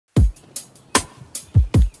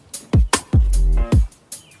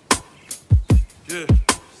Yeah.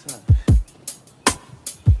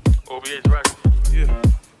 O.B.H record. Yeah.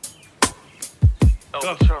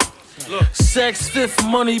 Go. Look. Sex, fifth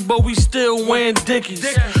money, but we still wearing Dickies.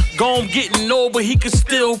 Gone getting old, but he could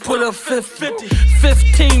still put up 50.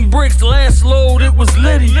 15 bricks, last load, it was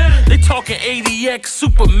litty. They talking AD.S,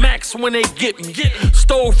 Super Max when they get me.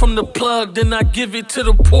 Stole from the plug, then I give it to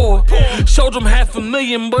the poor. Showed them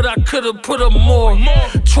 $500,000, but I could've put up more.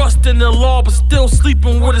 Trust in the law, but still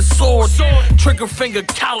sleeping with a sword. Trigger finger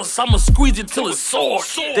callous, I'ma squeeze it till it's sore.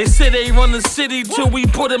 They say they run the city till we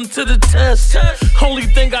put them to the test. Only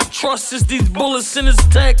thing I trust is these bullets in his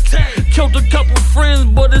tech. Killed a couple friends,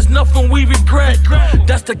 but it's nothing we regret.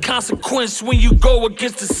 That's the consequence when you go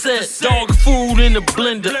against the set. Dog food in the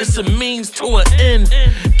blender, it's a means to an end.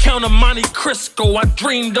 Count a Monte Cristo, I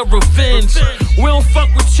dreamed of revenge. We don't fuck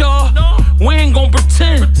with y'all, we ain't gon'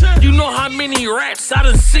 pretend. You know how many rats I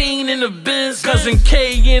done seen in the Benz. Cousin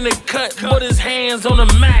K in the cut, but his hands on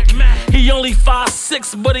the Mac. He only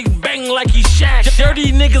 5'6", but he bang like he Shaq.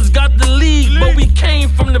 Dirty niggas got the league, but we came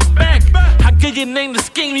from the back. I give your name to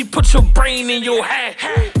scheme, he put your brain in your hat.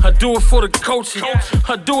 I do it for the coaches,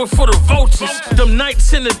 I do it for the vultures. Them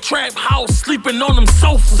nights in the trap house, sleeping on them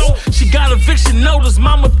sofas. She got eviction notice,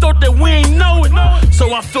 mama thought that we ain't know it.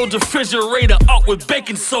 So I filled the refrigerator up with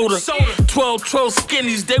baking soda. 12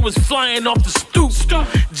 skinnies, they was flying off the stoop.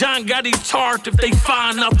 John got he charged if they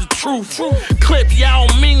find out the truth. Clip Yao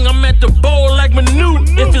Ming, I'm at the bowl like Manu.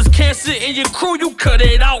 If it's cancer in your crew, you cut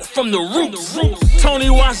it out from the roots. Tony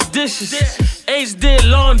washed dishes, H did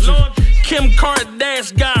laundry. Kim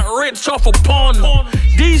Kardashian got rich off a porno.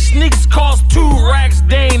 These sneaks cost 2 racks,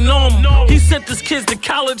 they ain't normal. He sent his kids to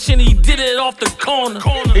college and he did it off the corner.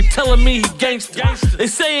 They telling me he gangster, they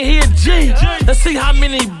saying he a G. Let's see how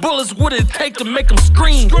many bullets would it take to make him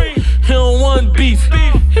scream. He don't want beef,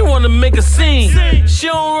 he wanna make a scene. She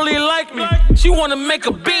don't really like me, she wanna make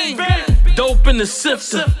a beam. Dope in the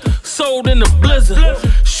sifter, sold in the blizzard.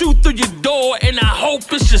 Shoot through your door and I hope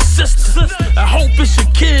it's your sister. I hope it's your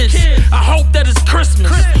kids, I hope that it's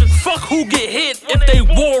Christmas. Fuck who get hit if they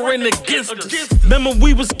warring against us. Remember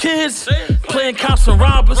we was kids, playing cops and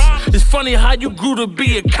robbers. It's funny how you grew to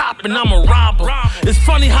be a cop and I'm a robber. It's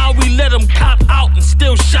funny how we let him cop out and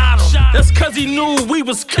still shot him. That's cause he knew we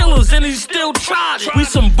was killers and he still tried it. We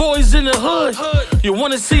some boys in the hood, you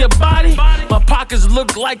wanna see a body? My pockets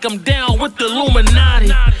look like I'm down with the Illuminati.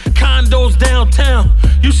 Condos downtown,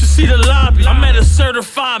 you should see the lobby. I'm at a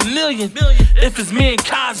certified million, if it's me and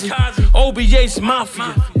Kazi. O.B.H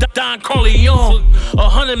Mafia, Don Corleone.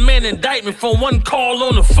 100-man indictment for one call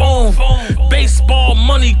on the phone. Baseball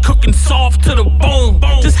money cooking soft to the bone.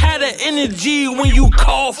 Just had that energy when you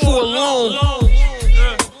call for a loan.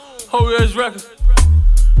 O.B.H record.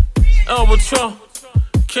 Patron,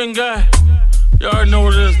 King Guy. You already know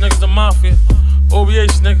what it is, niggas, the Mafia.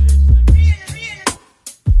 O.B.H nigga.